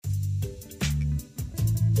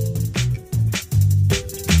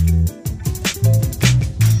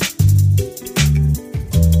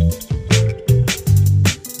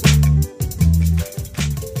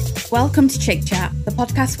Welcome to Chik Chat, the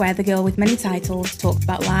podcast where the girl with many titles talks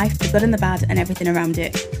about life, the good and the bad, and everything around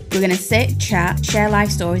it. We're going to sit, chat, share life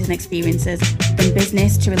stories and experiences, from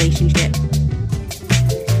business to relationship.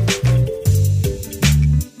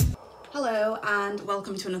 Hello, and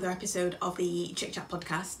welcome to another episode of the Chik Chat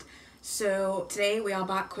podcast. So today we are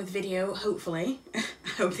back with video, hopefully. I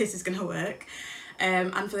hope this is going to work.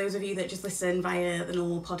 And for those of you that just listen via the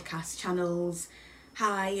normal podcast channels,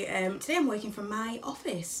 hi, today I'm working from my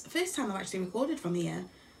office. First time I've actually recorded from here.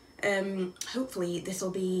 Hopefully this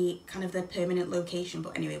will be kind of the permanent location,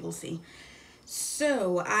 but anyway, we'll see.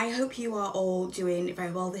 So I hope you are all doing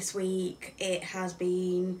very well this week. It has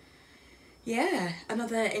been,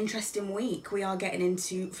 another interesting week. We are getting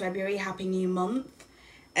into February, happy new month.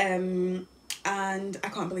 And I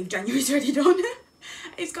can't believe January's already done.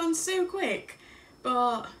 It's gone so quick.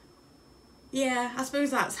 But yeah, I suppose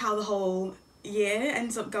that's how the whole year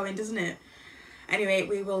ends up going, doesn't it? Anyway,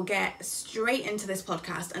 we will get straight into this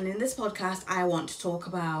podcast, and in this podcast I want to talk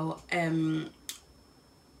about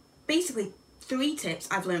basically 3 tips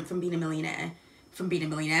I've learned from working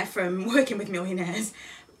with millionaires.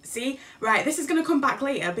 See, right, this is going to come back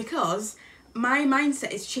later because my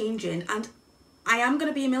mindset is changing, and I am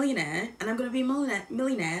going to be a millionaire, and I'm going to be a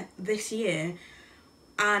millionaire this year.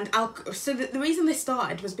 And the reason this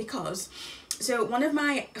started was because, so one of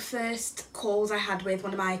my first calls I had with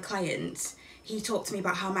one of my clients, he talked to me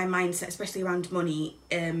about how my mindset, especially around money,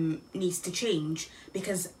 needs to change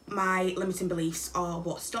because my limiting beliefs are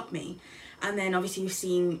what stop me. And then obviously you've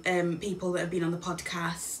seen people that have been on the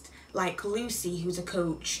podcast, like Lucy, who's a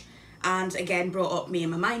coach, and again brought up me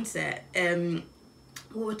and my mindset.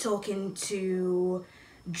 We were talking to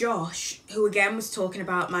Josh, who again was talking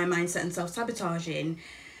about my mindset and self-sabotaging.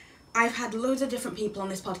 I've had loads of different people on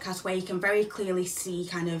this podcast where you can very clearly see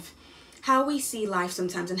kind of how we see life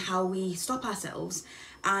sometimes and how we stop ourselves.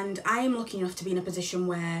 And I am lucky enough to be in a position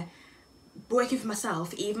where, working for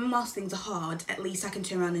myself, even whilst things are hard, at least I can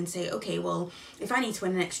turn around and say, okay, well, if I need to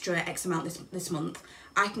earn an extra X amount this month,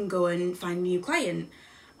 I can go and find a new client.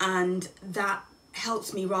 And that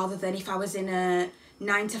helps me, rather than if I was in a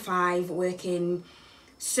 9 to 5 working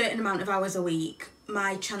certain amount of hours a week,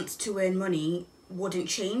 my chance to earn money wouldn't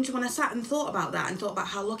change. When I sat and thought about that and thought about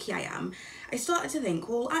how lucky I am, I started to think,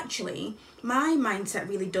 well, actually, my mindset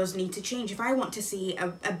really does need to change if I want to see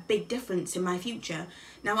a big difference in my future.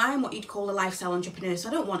 Now, I am what you'd call a lifestyle entrepreneur, so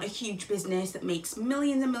I don't want a huge business that makes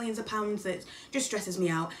millions and millions of pounds that just stresses me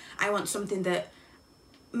out. I want something that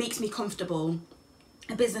makes me comfortable,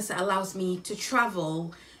 a business that allows me to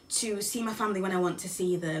travel, to see my family when I want to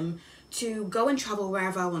see them, to go and travel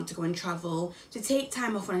wherever I want to go and travel, to take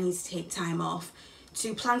time off when I need to take time off,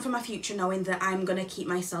 to plan for my future knowing that I'm going to keep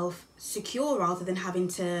myself secure rather than having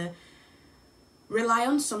to rely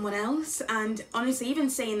on someone else. And honestly, even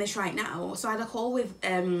saying this right now, so I had a call with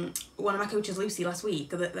one of my coaches, Lucy, last week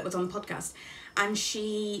that was on the podcast, and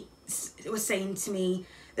she was saying to me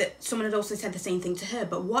that someone had also said the same thing to her,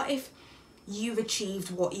 but what if you've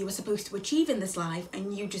achieved what you were supposed to achieve in this life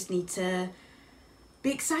and you just need to be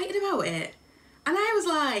excited about it? And I was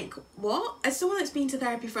like, what? As someone that's been to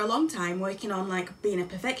therapy for a long time, working on like being a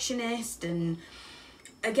perfectionist and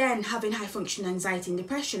again having high function anxiety and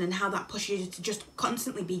depression, and how that pushes you to just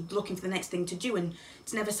constantly be looking for the next thing to do and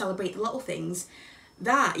to never celebrate the little things,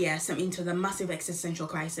 that sent me into the massive existential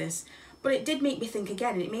crisis. But it did make me think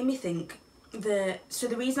again, and it made me think the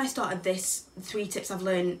reason I started this 3 tips I've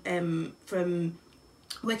learned from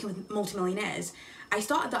working with multi-millionaires, I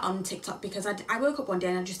started that on TikTok because I woke up one day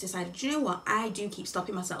and I just decided, do you know what, I do keep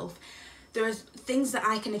stopping myself. There are things that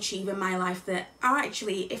I can achieve in my life that are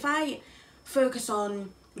actually, if I focus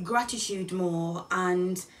on gratitude more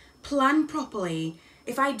and plan properly,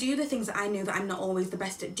 if I do the things that I know that I'm not always the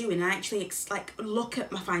best at doing, I actually look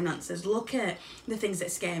at my finances, look at the things that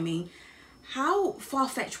scare me, how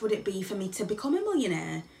far-fetched would it be for me to become a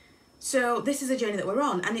millionaire? So this is a journey that we're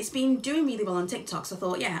on, and it's been doing really well on TikTok, so I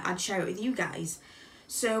thought, I'd share it with you guys.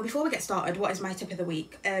 So before we get started, what is my tip of the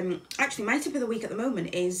week? Actually, my tip of the week at the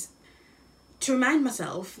moment is to remind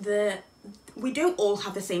myself that we don't all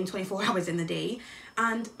have the same 24 hours in the day,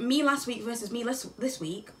 and me last week versus me this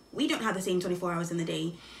week, we don't have the same 24 hours in the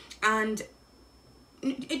day. And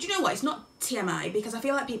do you know what? It's not TMI, because I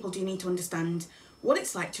feel like people do need to understand what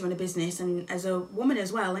it's like to run a business, and as a woman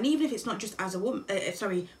as well. And even if it's not just as a woman,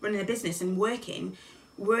 running a business and working,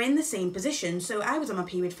 we're in the same position. So I was on my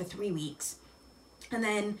period for 3 weeks, and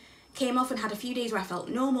then came off and had a few days where I felt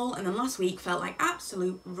normal, and then last week felt like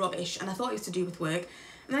absolute rubbish, and I thought it was to do with work.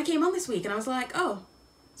 And then I came on this week and I was like, oh,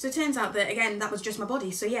 So it turns out that, again, that was just my body.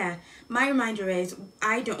 So yeah, my reminder is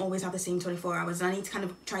I don't always have the same 24 hours, and I need to kind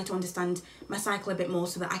of try to understand my cycle a bit more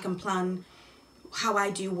so that I can plan how I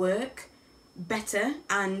do work better.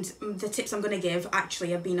 And the tips I'm going to give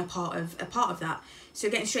actually have been a part of that. So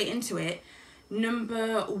getting straight into it,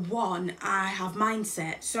 number one, I have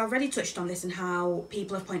mindset. So I've already touched on this and how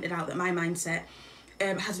people have pointed out that my mindset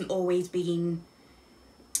hasn't always been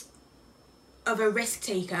of a risk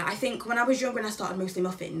taker. I think when I was younger and I started Mostly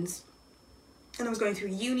Muffins and I was going through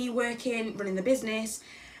uni, working, running the business,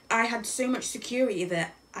 I had so much security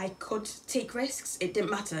that I could take risks. It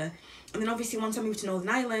didn't matter. And then obviously once I moved to Northern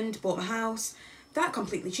Ireland, bought my house, that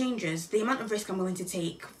completely changes. The amount of risk I'm willing to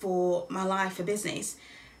take for my life, for business,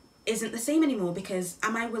 isn't the same anymore, because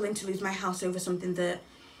am I willing to lose my house over something that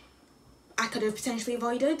I could have potentially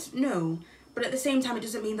avoided? No. But at the same time, it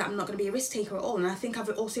doesn't mean that I'm not going to be a risk taker at all. And I think I've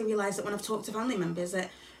also realised that when I've talked to family members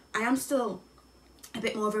that I am still a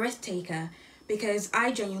bit more of a risk taker, because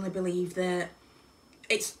I genuinely believe that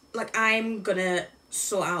it's like I'm going to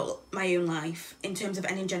sort out my own life in terms of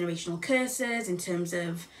ending generational curses, in terms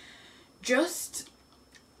of just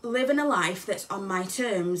living a life that's on my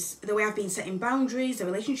terms, the way I've been setting boundaries, the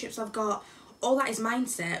relationships I've got, all that is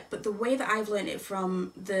mindset. But the way that I've learned it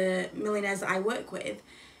from the millionaires that I work with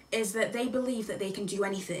is that they believe that they can do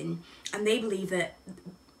anything, and they believe that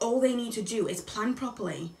all they need to do is plan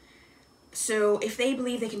properly. So if they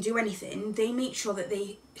believe they can do anything, they make sure that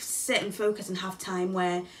they sit and focus and have time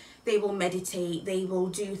where they will meditate, they will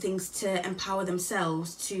do things to empower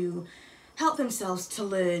themselves, to help themselves to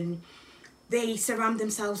learn. They surround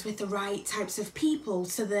themselves with the right types of people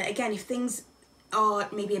so that, again, if things are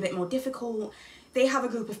maybe a bit more difficult, they have a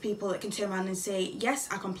group of people that can turn around and say, yes,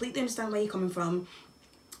 I completely understand where you're coming from.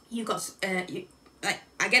 You've got,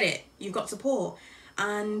 I get it, you've got support.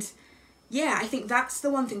 And yeah, I think that's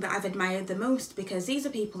the one thing that I've admired the most, because these are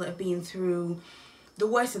people that have been through the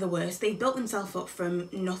worst of the worst. They built themselves up from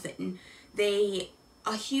nothing. They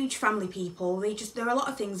are huge family people. There are a lot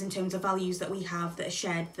of things in terms of values that we have that are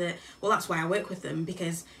shared that, well, that's why I work with them,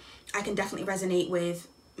 because I can definitely resonate with,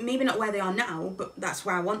 maybe not where they are now, but that's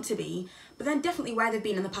where I want to be, but then definitely where they've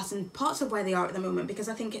been in the past and parts of where they are at the moment, because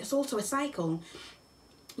I think it's also a cycle.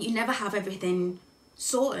 You never have everything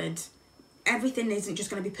sorted. Everything isn't just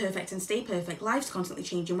going to be perfect and stay perfect. Life's constantly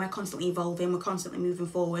changing. We're constantly evolving. We're constantly moving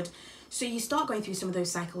forward. So you start going through some of those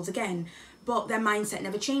cycles again, but their mindset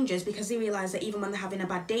never changes, because they realise that even when they're having a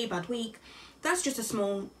bad day, bad week, that's just a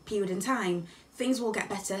small period in time. Things will get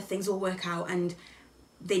better, things will work out, and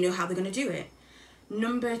they know how they're going to do it.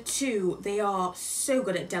 Number two, they are so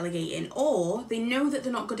good at delegating, or they know that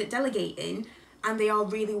they're not good at delegating and they are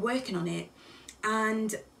really working on it.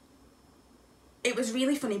 And it was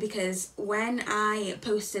really funny, because when I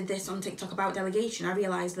posted this on TikTok about delegation, I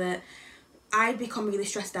realised that I'd become really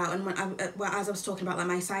stressed out, and as I was talking about like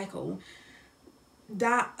my cycle,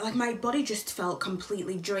 that like my body just felt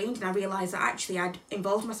completely drained, and I realised that actually I'd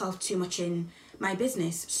involved myself too much in my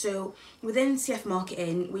business. So within CF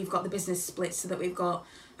Marketing, we've got the business split so that we've got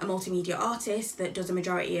a multimedia artist that does a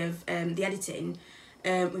majority of the editing.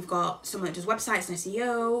 We've got someone that does websites and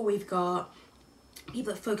SEO. We've got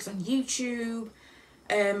people that focus on YouTube,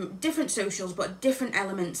 different socials, but different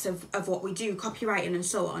elements of what we do, copywriting and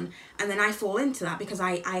so on. And then I fall into that because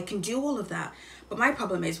I can do all of that. But my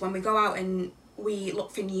problem is when we go out and we look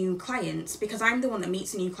for new clients, because I'm the one that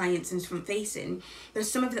meets the new clients and is front facing,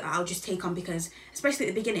 there's some of it that I'll just take on, because especially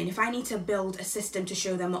at the beginning, if I need to build a system to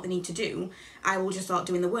show them what they need to do, I will just start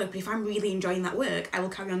doing the work. But if I'm really enjoying that work, I will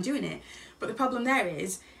carry on doing it. But the problem there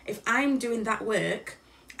is, if I'm doing that work,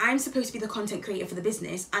 I'm supposed to be the content creator for the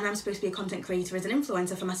business, and I'm supposed to be a content creator as an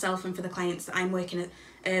influencer for myself and for the clients that I'm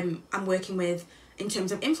working with in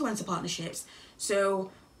terms of influencer partnerships. So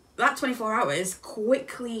that 24 hours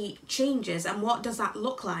quickly changes, and what does that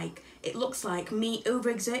look like? It looks like me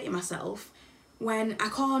overexerting myself when I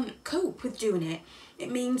can't cope with doing it.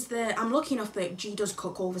 It means that I'm lucky enough that G does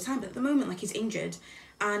cook all the time, but at the moment, like, he's injured,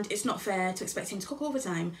 and it's not fair to expect him to cook all the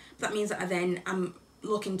time. But that means that I'm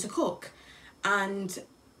looking to cook, and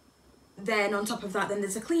then on top of that, then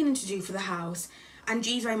there's a cleaning to do for the house, and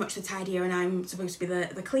G's very much the tidier and I'm supposed to be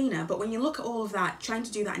the cleaner. But when you look at all of that, trying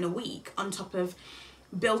to do that in a week on top of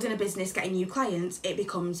building a business, getting new clients, it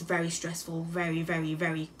becomes very stressful very, very,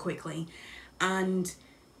 very quickly. And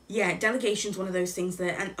yeah, delegation is one of those things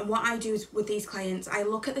that, and what I do is with these clients, I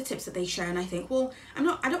look at the tips that they share and I think, well, I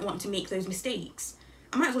don't want to make those mistakes.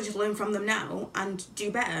 I might as well just learn from them now and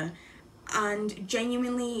do better. And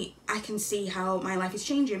genuinely, I can see how my life is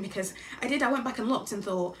changing, because I went back and looked and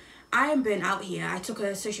thought, I am burnt out here. I took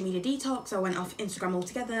a social media detox. I went off Instagram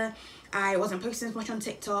altogether. I wasn't posting as much on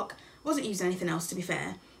TikTok. wasn't using anything else, to be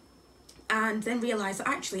fair. And then realised that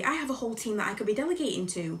actually I have a whole team that I could be delegating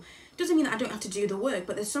to. Doesn't mean that I don't have to do the work,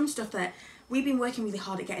 but there's some stuff that we've been working really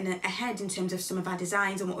hard at getting ahead in terms of some of our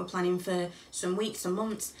designs and what we're planning for some weeks, some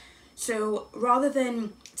months. So rather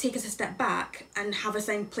than take us a step back and have us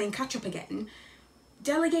then playing catch up again,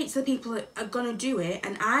 delegate to the people that are gonna do it.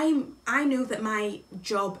 And I know that my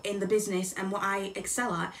job in the business and what I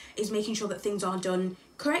excel at is making sure that things are done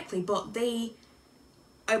correctly, but they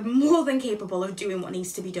are more than capable of doing what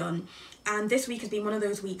needs to be done. And this week has been one of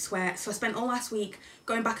those weeks where, so I spent all last week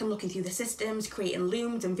going back and looking through the systems, creating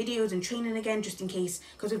looms and videos and training again, just in case,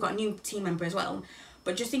 because we've got a new team member as well,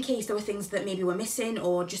 but just in case there were things that maybe were missing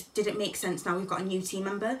or just didn't make sense now we've got a new team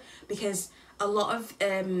member. Because a lot of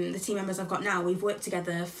the team members I've got now, we've worked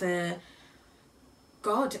together for,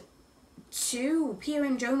 God, Pierre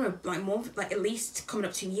and Jonah, like more, like at least coming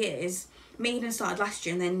up 2 years. Maiden started last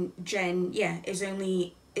year, and then Jen, yeah, is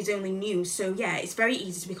only new. So yeah, it's very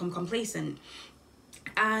easy to become complacent.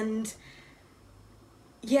 And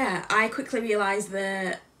yeah, I quickly realised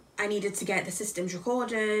that I needed to get the systems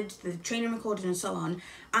recorded, the training recorded and so on.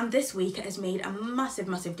 And this week it has made a massive,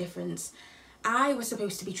 massive difference. I was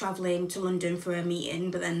supposed to be travelling to London for a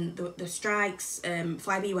meeting, but then the strikes,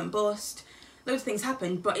 Flybe went bust, loads of things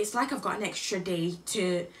happened, but it's like I've got an extra day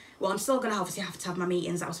to, well, I'm still going to obviously have to have my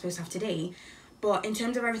meetings that I was supposed to have today, but in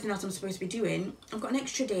terms of everything else I'm supposed to be doing, I've got an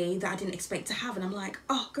extra day that I didn't expect to have, and I'm like,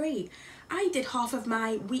 oh great, I did half of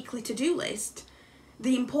my weekly to-do list,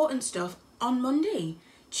 the important stuff, on Monday.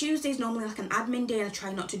 Tuesday's normally like an admin day and I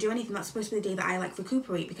try not to do anything. That's supposed to be the day that I like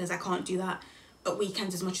recuperate, because I can't do that at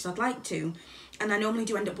weekends as much as I'd like to. And I normally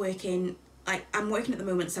do end up working, like I'm working at the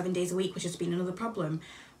moment 7 days a week, which has been another problem.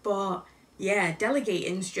 But yeah,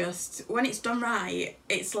 delegating's just, when it's done right,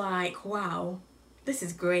 it's like, wow, this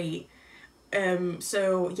is great.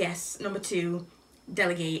 So yes, number 2,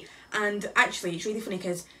 delegate. And actually it's really funny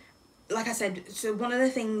because, like I said, so one of the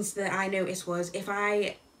things that I noticed was if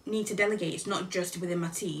I need to delegate, it's not just within my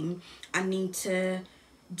team. I need to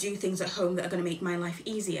do things at home that are going to make my life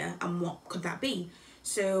easier. And what could that be?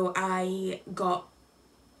 So I got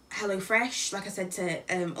HelloFresh, like I said,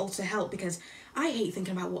 to also help, because I hate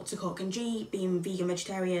thinking about what to cook. And G, being vegan,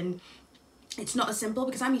 vegetarian, it's not as simple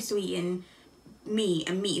because I'm used to eating meat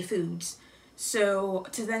and meaty foods. So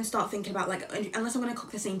to then start thinking about, like, unless I'm going to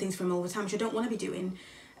cook the same things for him all the time, which I don't want to be doing,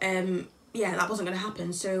 yeah, that wasn't going to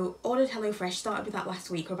happen. So ordered HelloFresh, started with that last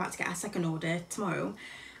week. We're about to get our second order tomorrow.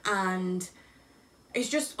 And it's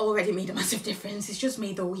just already made a massive difference. It's just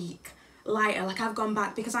made the week lighter. Like I've gone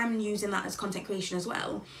back, because I'm using that as content creation as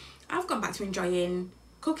well, I've gone back to enjoying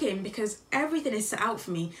cooking because everything is set out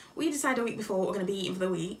for me. We decide a week before what we're going to be eating for the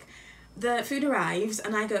week. The food arrives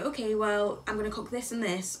and I go, okay, well, I'm going to cook this and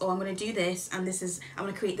this, or I'm going to do this and this is, I'm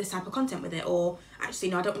going to create this type of content with it. Or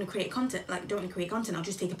actually, no, I don't want to create content, I'll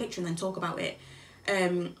just take a picture and then talk about it.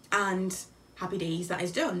 And happy days, that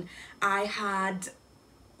is done. I had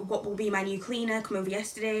what will be my new cleaner come over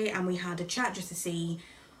yesterday, and we had a chat just to see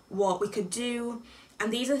what we could do.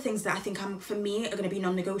 And these are the things that I think for me are going to be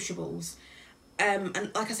non-negotiables. And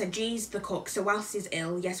like I said, G's the cook, so whilst he's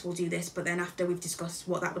ill, yes, we'll do this, but then after we've discussed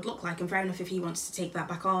what that would look like, and fair enough, if he wants to take that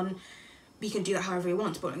back on, he can do that however he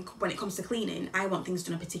wants. But when it comes to cleaning, I want things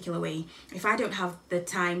done a particular way. If I don't have the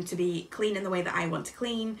time to be cleaning the way that I want to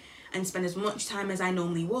clean and spend as much time as I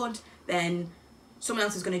normally would, then someone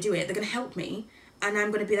else is going to do it. They're going to help me, and I'm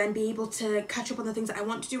going to then be able to catch up on the things that I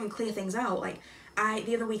want to do and clear things out. Like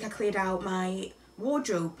the other week I cleared out my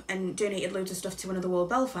wardrobe and donated loads of stuff to Another World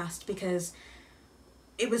Belfast, because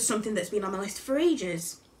it was something that's been on my list for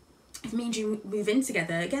ages. If me and you move in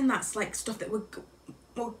together, again, that's like stuff that we're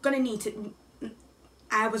gonna need to,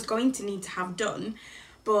 I was going to need to have done,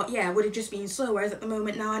 but yeah, would have just been slow. Whereas at the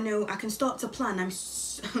moment now I know I can start to plan. I'm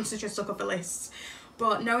such a sucker for lists,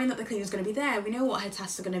 but knowing that the cleaner's going to be there, we know what her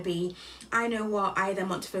tasks are going to be. I know what I then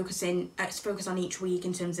want to focus on each week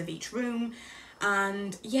in terms of each room,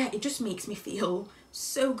 and yeah, it just makes me feel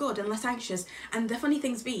so good and less anxious. And the funny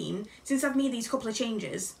thing's been, since I've made these couple of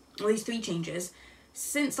changes, or these 3 changes,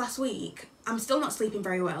 since last week, I'm still not sleeping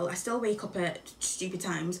very well. I still wake up at stupid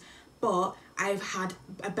times, but I've had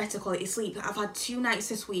a better quality sleep. I've had 2 nights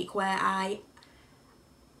this week where I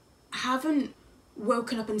haven't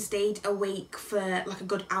woken up and stayed awake for like a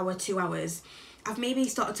good hour, 2 hours. I've maybe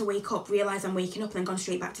started to wake up, realise I'm waking up and then gone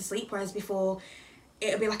straight back to sleep, whereas before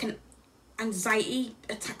it'll be like an anxiety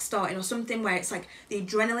attack starting or something, where it's like the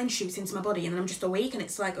adrenaline shoots into my body and then I'm just awake and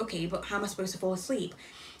it's like, okay, but how am I supposed to fall asleep?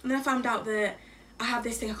 And then I found out that I have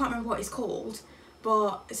this thing, I can't remember what it's called,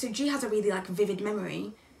 but so G has a really like vivid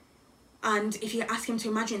memory, And if you ask him to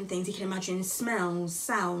imagine things, he can imagine smells,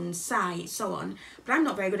 sounds, sights, so on. But I'm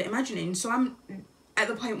not very good at imagining, so I'm at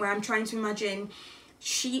the point where I'm trying to imagine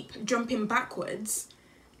sheep jumping backwards,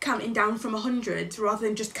 counting down from 100 rather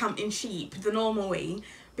than just counting sheep the normal way,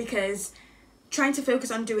 because trying to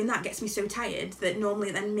focus on doing that gets me so tired that normally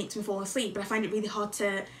it then makes me fall asleep, but I find it really hard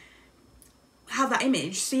to have that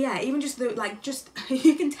image. So yeah, even just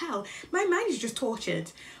you can tell my mind is just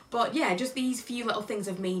tortured. But yeah, just these few little things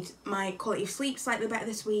have made my quality of sleep slightly better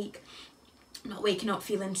this week. I'm not waking up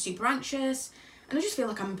feeling super anxious, and I just feel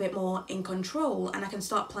like I'm a bit more in control, and I can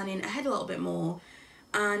start planning ahead a little bit more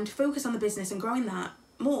and focus on the business and growing that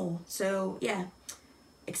more. So yeah,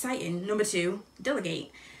 exciting. Number 2,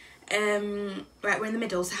 delegate. Right, we're in the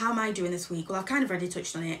middle. So how am I doing this week? Well, I've kind of already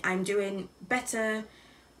touched on it. I'm doing better.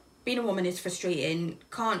 Being a woman is frustrating.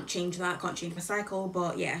 Can't change that, can't change my cycle,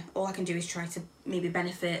 but yeah, all I can do is try to maybe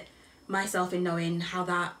benefit myself in knowing how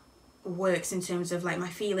that works in terms of like my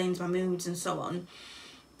feelings, my moods and so on.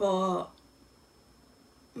 But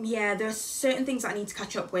yeah, there are certain things that I need to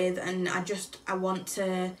catch up with, and I want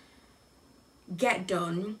to get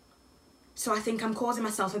done. So I think I'm causing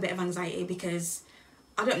myself a bit of anxiety because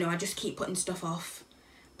I don't know, I just keep putting stuff off.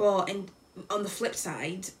 But on the flip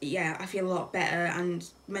side, yeah, I feel a lot better, and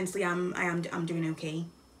mentally I'm doing okay.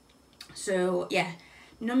 So yeah,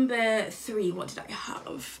 number 3, what did I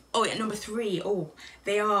have? Oh yeah, number 3. Oh,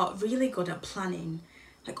 they are really good at planning.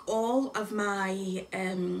 Like all of my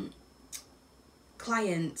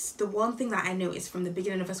clients, the one thing that I noticed from the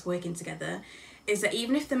beginning of us working together is that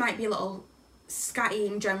even if they might be a little scatty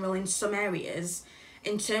in general in some areas,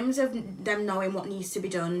 in terms of them knowing what needs to be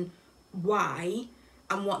done, why,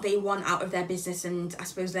 and what they want out of their business and I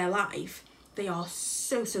suppose their life, they are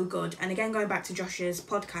so good. And again, going back to Josh's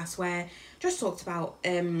podcast where Josh talked about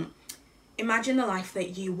imagine the life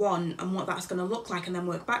that you want and what that's going to look like, and then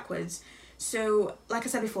work backwards. So like I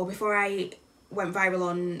said before I went viral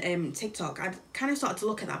on TikTok, I'd kind of started to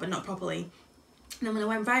look at that, but not properly. And then when I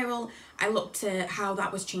went viral, I looked at how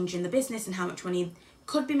that was changing the business and how much money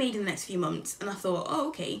could be made in the next few months, and I thought, oh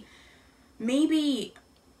okay, maybe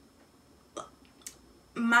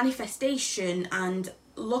manifestation and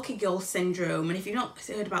lucky girl syndrome, and if you've not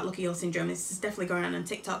heard about lucky girl syndrome, this is definitely going on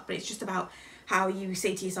TikTok, but it's just about how you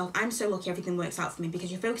say to yourself, I'm so lucky everything works out for me,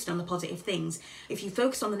 because you're focused on the positive things. If you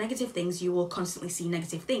focus on the negative things, you will constantly see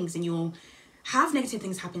negative things and you'll have negative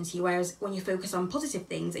things happen to you, whereas when you focus on positive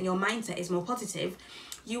things and your mindset is more positive,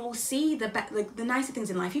 you will see the nicer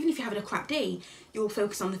things in life. Even if you're having a crap day, you will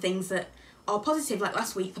focus on the things that are positive. Like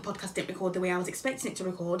last week, the podcast didn't record the way I was expecting it to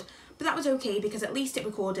record, but that was okay because at least it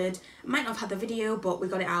recorded. Might not have had the video, but we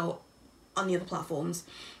got it out on the other platforms.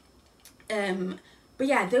 But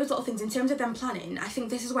yeah, those little things in terms of them planning, I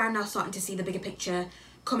think this is where I'm now starting to see the bigger picture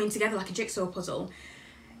coming together like a jigsaw puzzle,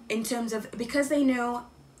 in terms of, because they know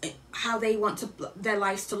how they want their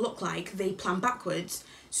lives to look like, they plan backwards.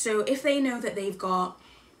 So if they know that they've got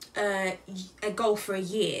a goal for a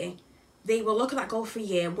year, they will look at that goal for a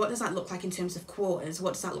year. What does that look like in terms of quarters?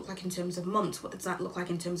 What does that look like in terms of months? What does that look like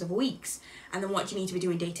in terms of weeks? And then what do you need to be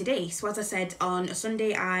doing day to day? So as I said, on a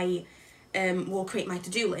Sunday, I will create my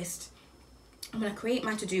to-do list. When I create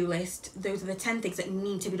my to-do list, those are the 10 things that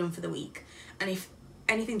need to be done for the week. And if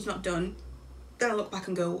anything's not done, then I look back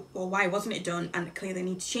and go, well, why wasn't it done? And clearly I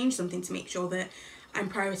need to change something to make sure that I'm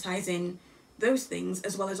prioritising those things,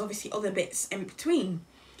 as well as obviously other bits in between.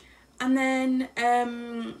 And then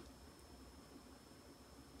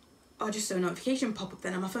I just saw a notification pop up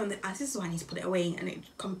then on my phone that this is why I need to put it away, and it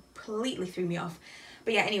completely threw me off.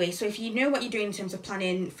 But yeah, anyway, so if you know what you're doing in terms of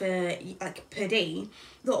planning for like per day,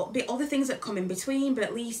 there'll be other things that come in between, but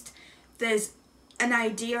at least there's an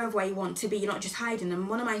idea of where you want to be. You're not just hiding. And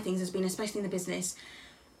one of my things has been, especially in the business,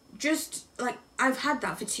 just like I've had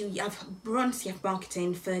that for 2 years. I've run CF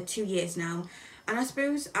marketing for 2 years now, and I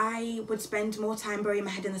suppose I would spend more time burying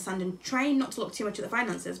my head in the sand and trying not to look too much at the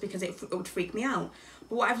finances because it would freak me out.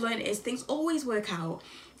 But what I've learned is things always work out.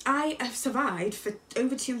 I have survived for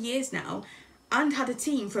over 2 years now and had a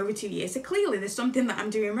team for over 2 years, so clearly there's something that I'm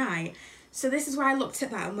doing right. So this is where I looked at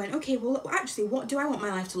that and went, okay, well actually, what do I want my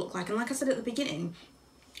life to look like? And like I said at the beginning,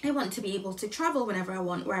 I want to be able to travel whenever I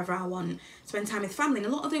want, wherever I want, spend time with family, and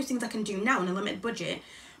a lot of those things I can do now on a limited budget,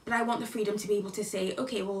 but I want the freedom to be able to say,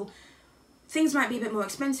 okay, well, things might be a bit more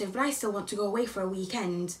expensive, but I still want to go away for a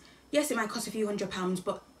weekend. Yes, it might cost a few £100s,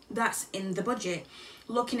 but that's in the budget.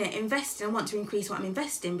 Looking at investing, I want to increase what I'm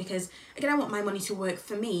investing because, again, I want my money to work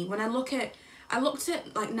for me. When I looked at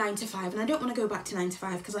like 9 to 5, and I don't want to go back to 9 to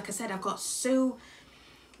 5 because, like I said, I've got so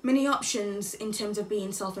many options in terms of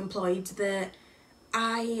being self-employed that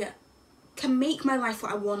I can make my life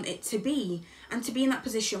what I want it to be, and to be in that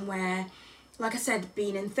position where like I said,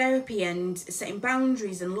 being in therapy and setting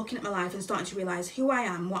boundaries and looking at my life and starting to realise who I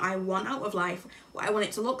am, what I want out of life, what I want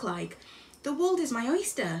it to look like, the world is my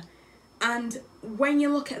oyster. And when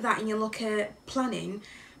you look at that and you look at planning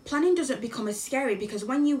doesn't become as scary, because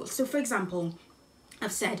when you, so for example,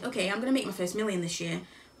 I've said, okay, I'm going to make my first million this year.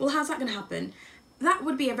 Well, how's that going to happen? That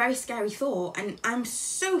would be a very scary thought, and I'm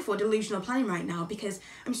so for delusional planning right now, because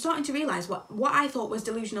I'm starting to realise what I thought was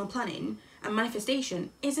delusional planning and manifestation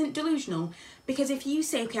isn't delusional. Because if you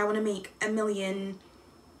say, okay, I want to make £1 million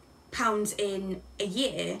in a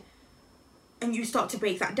year, and you start to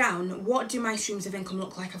break that down, what do my streams of income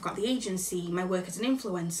look like? I've got the agency, my work as an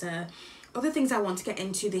influencer, other things I want to get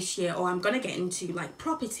into this year, or I'm going to get into, like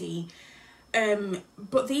property.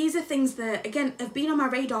 But these are things that, again, have been on my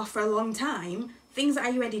radar for a long time, things that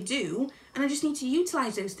I already do, and I just need to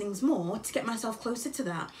utilise those things more to get myself closer to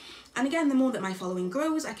that. And again, the more that my following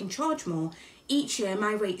grows, I can charge more. Each year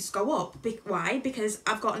my rates go up. Why? Because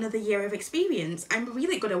I've got another year of experience. I'm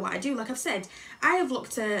really good at what I do. Like I've said, I have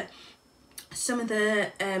looked at some of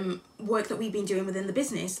the work that we've been doing within the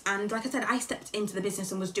business, and like I said, I stepped into the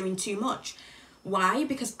business and was doing too much. Why?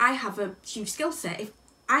 Because I have a huge skill set. If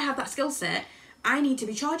I have that skill set, I need to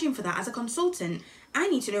be charging for that as a consultant. I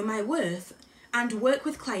need to know my worth and work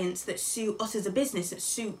with clients that suit us as a business, that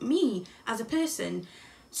suit me as a person.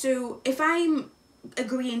 So if I'm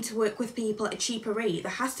agreeing to work with people at a cheaper rate,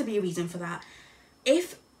 there has to be a reason for that.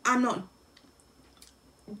 If I'm not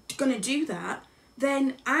going to do that,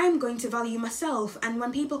 then I'm going to value myself. And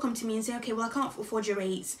when people come to me and say, okay, well, I can't afford your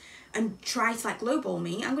rates, and try to like lowball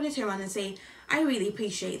me, I'm going to turn around and say, I really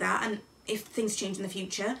appreciate that, and if things change in the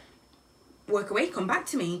future, work away, come back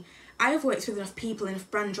to me. I have worked with enough people, enough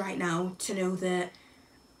brands right now to know that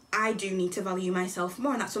I do need to value myself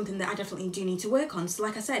more, and that's something that I definitely do need to work on. So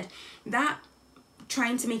like I said, that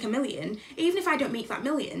trying to make £1 million, even if I don't make that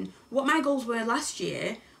million, what my goals were last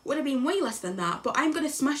year would have been way less than that, but I'm going to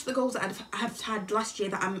smash the goals that I've had last year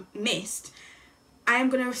that I missed. I am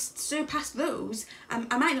going to surpass those.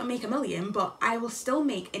 I might not make £1 million, but I will still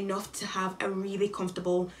make enough to have a really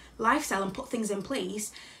comfortable lifestyle and put things in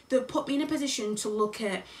place that put me in a position to look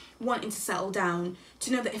at wanting to settle down,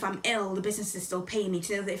 to know that if I'm ill, the business is still paying me,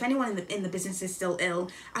 to know that if anyone in the business is still ill,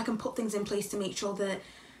 I can put things in place to make sure that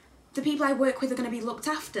the people I work with are going to be looked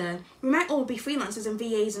after. We might all be freelancers and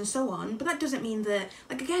VAs and so on, but that doesn't mean that,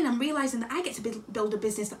 like again, I'm realising that I get to build a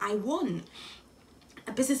business that I want.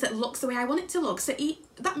 A business that looks the way I want it to look. So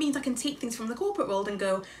that means I can take things from the corporate world and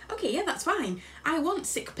go, okay, yeah, that's fine. I want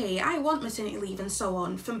sick pay, I want maternity leave and so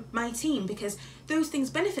on for my team, because those things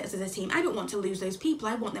benefit us as a team. I don't want to lose those people.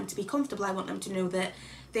 I want them to be comfortable. I want them to know that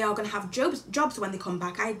they are going to have jobs when they come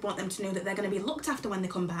back. I want them to know that they're going to be looked after when they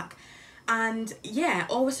come back. And yeah,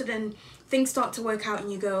 all of a sudden things start to work out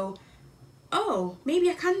and you go, oh, maybe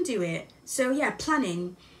I can do it. So yeah,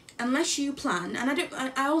 planning. Unless you plan, and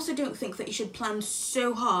I also don't think that you should plan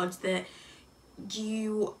so hard that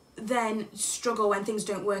you then struggle when things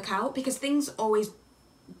don't work out, because things always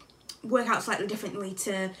work out slightly differently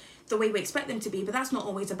to the way we expect them to be, but that's not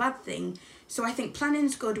always a bad thing. So I think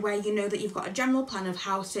planning's good, where you know that you've got a general plan of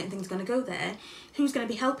how certain things are going to go there, who's going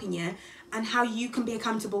to be helping you, and how you can be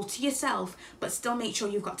accountable to yourself, but still make sure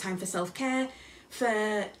you've got time for self-care,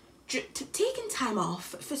 for taking time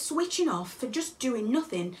off, for switching off, for just doing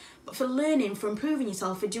nothing, but for learning, for improving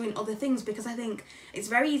yourself, for doing other things, because I think it's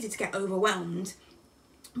very easy to get overwhelmed.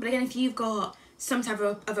 But again, if you've got some type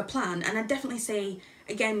of a plan, and I'd definitely say,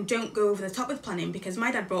 again, don't go over the top with planning, because my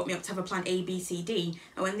dad brought me up to have a plan A, B, C, D,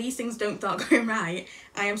 and when these things don't start going right,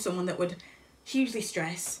 I am someone that would hugely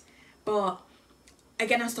stress. But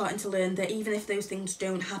again, I'm starting to learn that even if those things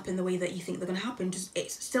don't happen the way that you think they're going to happen,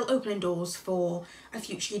 it's still opening doors for a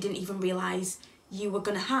future you didn't even realise you were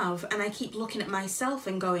going to have. And I keep looking at myself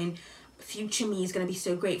and going, future me is going to be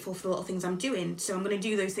so grateful for the little things I'm doing. So I'm going to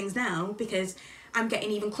do those things now, because I'm getting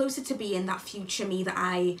even closer to being that future me that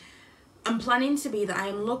I am planning to be, that I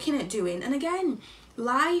am looking at doing. And again,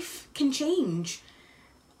 life can change.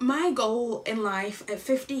 My goal in life at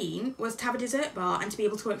 15 was to have a dessert bar and to be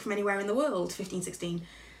able to work from anywhere in the world, 15, 16.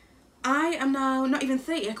 I am now not even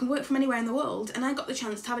 30, I can work from anywhere in the world, and I got the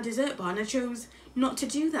chance to have a dessert bar and I chose not to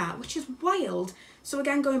do that, which is wild. So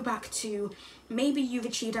again, going back to, maybe you've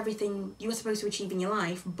achieved everything you were supposed to achieve in your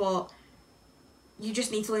life, but you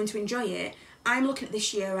just need to learn to enjoy it. I'm looking at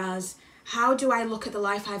this year as, how do I look at the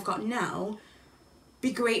life I've got now,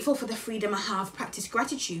 be grateful for the freedom I have, practice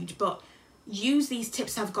gratitude, but use these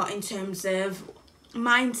tips I've got in terms of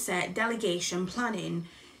mindset, delegation, planning,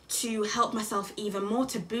 to help myself even more,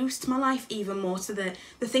 to boost my life even more, so that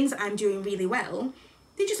the things that I'm doing really well,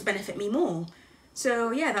 they just benefit me more.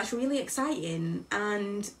 So yeah, that's really exciting.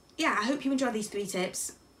 And yeah, I hope you enjoyed these 3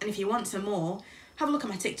 tips, and if you want some more, have a look at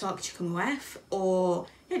my TikTok, Chikumuf, or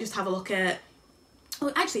yeah, just have a look at,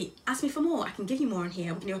 oh, actually, ask me for more. I can give you more on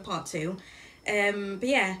here. We can do a part 2. But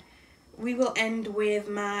yeah, we will end with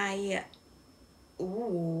my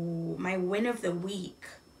win of the week.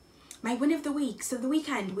 My win of the week. So the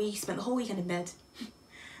weekend, we spent the whole weekend in bed.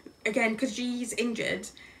 Again, because G's injured,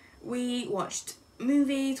 we watched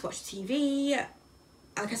movies, watched TV.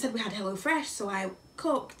 Like I said, we had HelloFresh, so I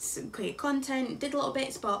cooked, created content, did little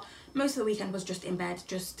bits, but most of the weekend was just in bed,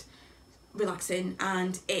 just relaxing,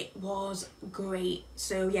 and it was great.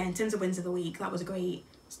 So yeah, in terms of wins of the week, that was a great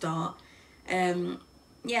start.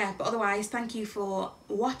 Yeah, but otherwise, thank you for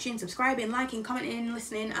watching, subscribing, liking, commenting,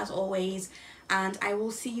 listening as always, and I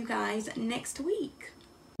will see you guys next week.